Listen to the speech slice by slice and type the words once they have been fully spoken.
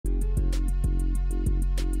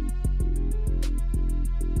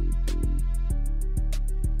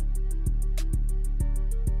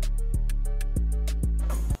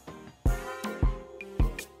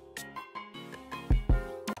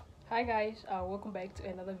Hi guys, welcome back to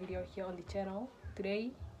another video here on the channel. Today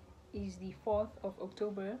is the 4th of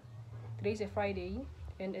October. Today is a Friday,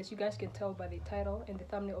 and as you guys can tell by the title and the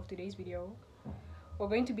thumbnail of today's video, we're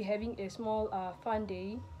going to be having a small fun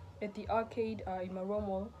day at the arcade in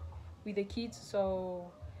Maromo with the kids.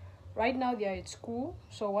 So right now they are at school,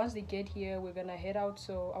 so once they get here we're gonna head out.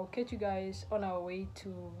 So I'll catch you guys on our way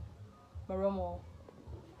to Maromo.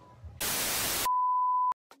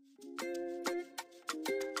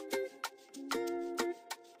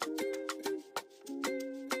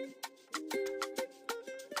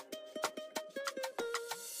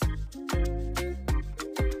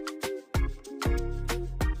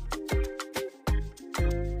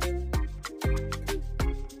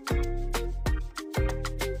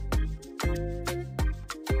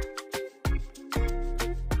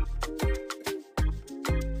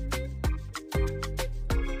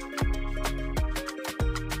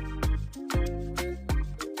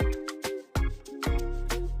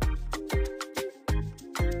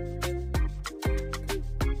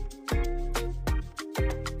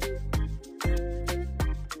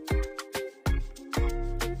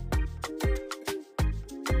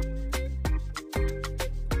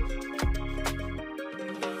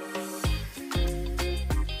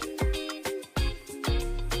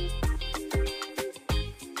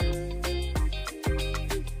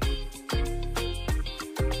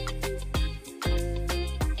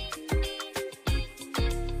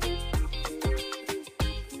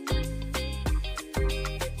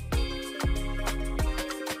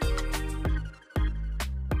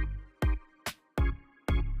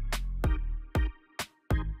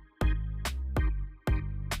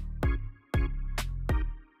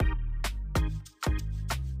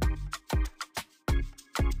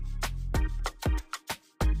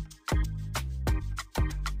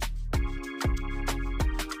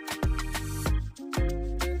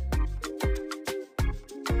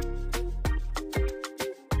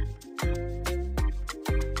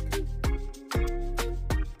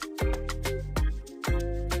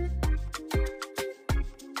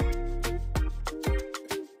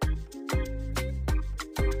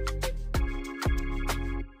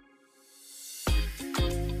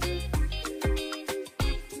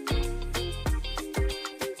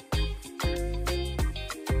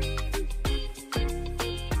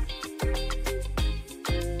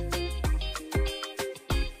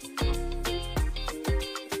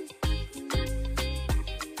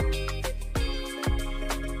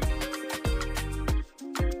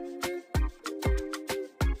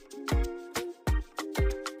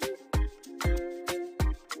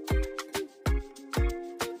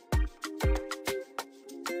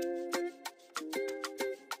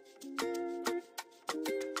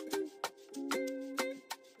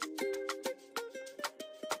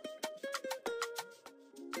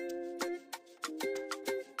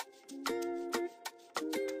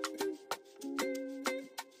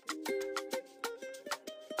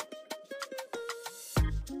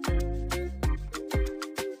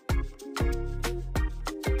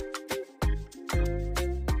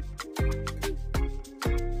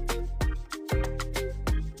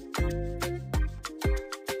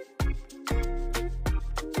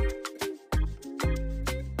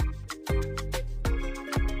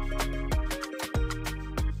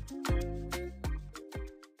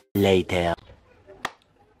 Later.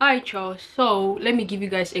 Alright y'all, so let me give you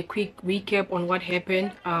guys a quick recap on what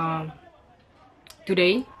happened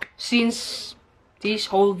today. Since this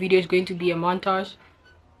whole video is going to be a montage,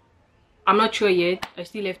 I'm not sure yet, I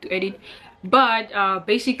still have to edit, but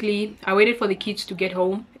basically I waited for the kids to get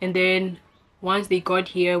home, and then once they got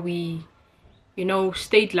here we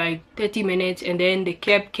stayed like 30 minutes, and then the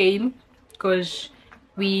cab came because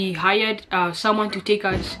we hired someone to take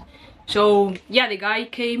us. So yeah, the guy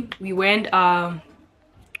came, we went,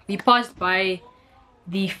 we passed by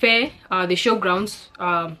the fair, the showgrounds.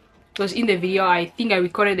 It was in the video, I think I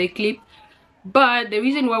recorded a clip, but the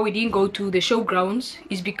reason why we didn't go to the showgrounds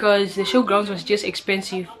is because the showgrounds was just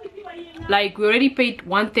expensive. Like, we already paid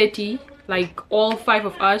 $130, like all 5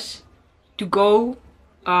 of us, to go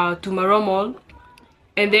to Maromo,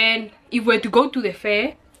 and then if we were to go to the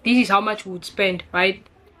fair, this is how much we would spend, right?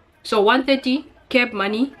 So $130 cab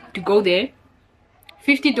money to go there,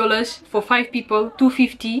 $50 for 5 people,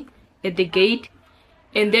 $250 at the gate,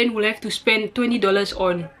 and then we'll have to spend $20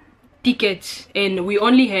 on tickets, and we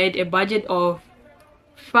only had a budget of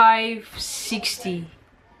 $560.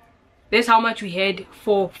 That's how much we had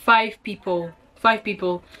for 5 people.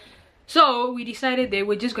 So we decided that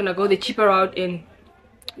we're just gonna go the cheaper route and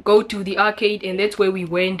go to the arcade, and that's where we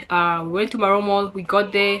went. We went to Maromo, we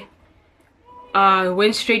got there,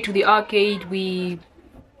 went straight to the arcade. We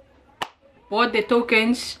bought the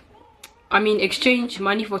tokens, I mean exchanged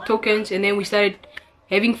money for tokens, and then we started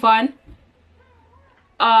having fun.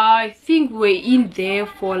 I think we're in there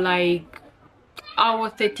for like hour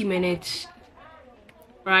 30 minutes,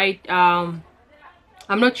 right? I'm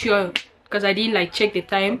not sure because I didn't like check the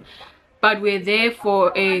time, but we're there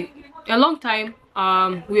for a long time.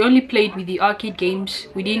 We only played with the arcade games.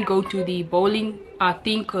 We didn't go to the bowling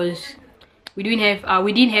thing because we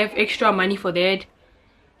didn't have extra money for that.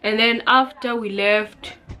 And then after we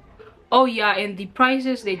left, oh yeah, and the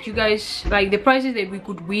prizes that you guys like, the prizes that we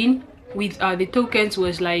could win with the tokens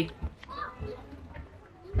was like,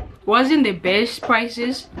 wasn't the best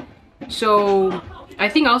prices. So I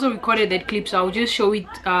think I also recorded that clip, so I'll just show it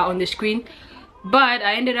on the screen. But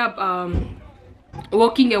I ended up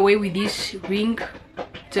walking away with this ring.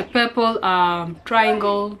 It's a purple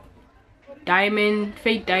triangle diamond,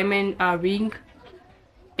 fake diamond ring,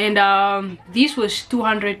 and this was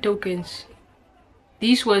 200 tokens.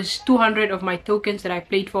 This was 200 of my tokens that I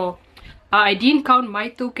played for. I didn't count my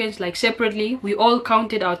tokens like separately. We all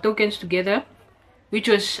counted our tokens together, which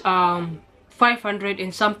was 500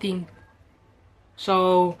 and something.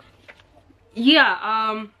 So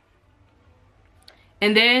yeah,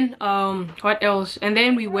 and then what else? And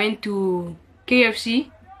then we went to KFC,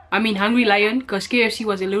 I mean Hungry Lion, because KFC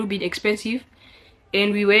was a little bit expensive,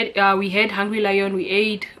 and we had Hungry Lion. We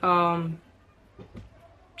ate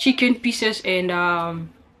chicken pieces and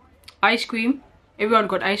ice cream. Everyone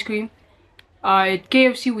got ice cream. At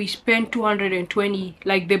KFC we spent 220.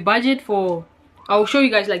 Like the budget for, I'll show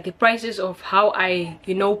you guys like the prices of how I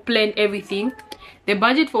plan everything. The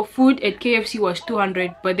budget for food at KFC was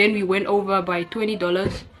 200, but then we went over by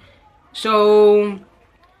 $20. So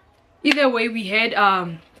either way, we had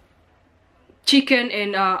chicken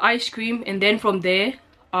and ice cream, and then from there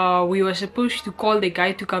we were supposed to call the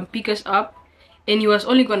guy to come pick us up, and he was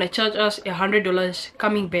only gonna charge us $100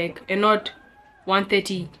 coming back and not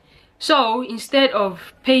 130. So instead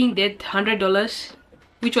of paying that $100,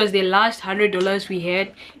 which was the last $100 we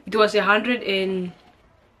had, it was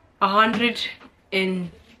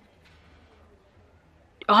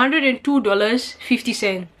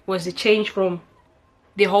 $102.50 was the change from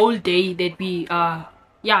the whole day that we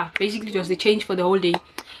yeah, basically it was the change for the whole day.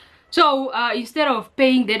 So instead of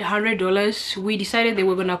paying that $100, we decided they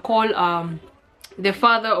were gonna call the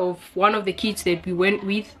father of one of the kids that we went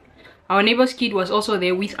with. Our neighbor's kid was also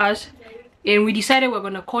there with us, and we decided we're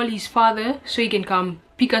gonna call his father so he can come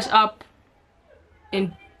pick us up,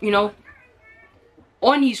 and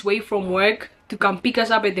on his way from work to come pick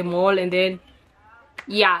us up at the mall. And then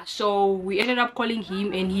yeah, so we ended up calling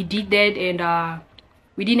him, and he did that, and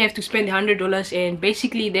we didn't have to spend the $100. And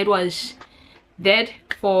basically that was that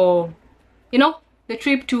for the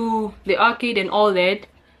trip to the arcade and all that.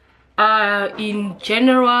 In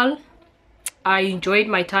general, I enjoyed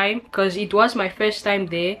my time because it was my first time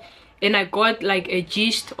there, and I got like a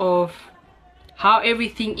gist of how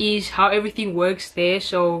everything is, how everything works there.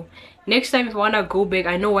 So next time if I want to go back,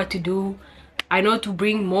 I know what to do. I know to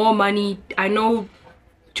bring more money, I know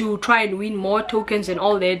to try and win more tokens and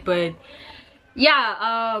all that. But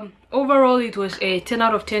yeah, overall it was a 10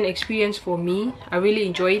 out of 10 experience for me. I really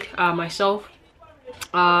enjoyed myself.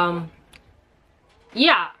 Yeah,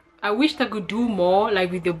 I wished I could do more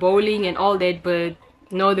like with the bowling and all that, but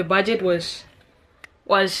no, the budget was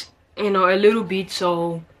a little bit.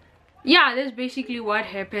 So yeah, that's basically what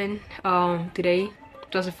happened today.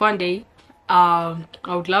 It was a fun day. I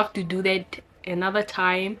would love to do that another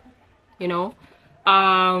time,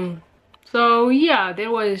 so yeah,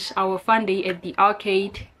 that was our fun day at the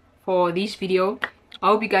arcade for this video. I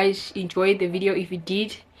hope you guys enjoyed the video. If you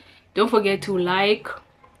did, don't forget to like,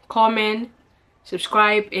 comment,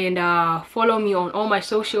 subscribe, and follow me on all my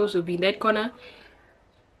socials. Will be in that corner,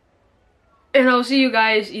 and I'll see you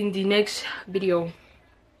guys in the next video.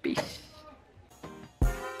 Peace.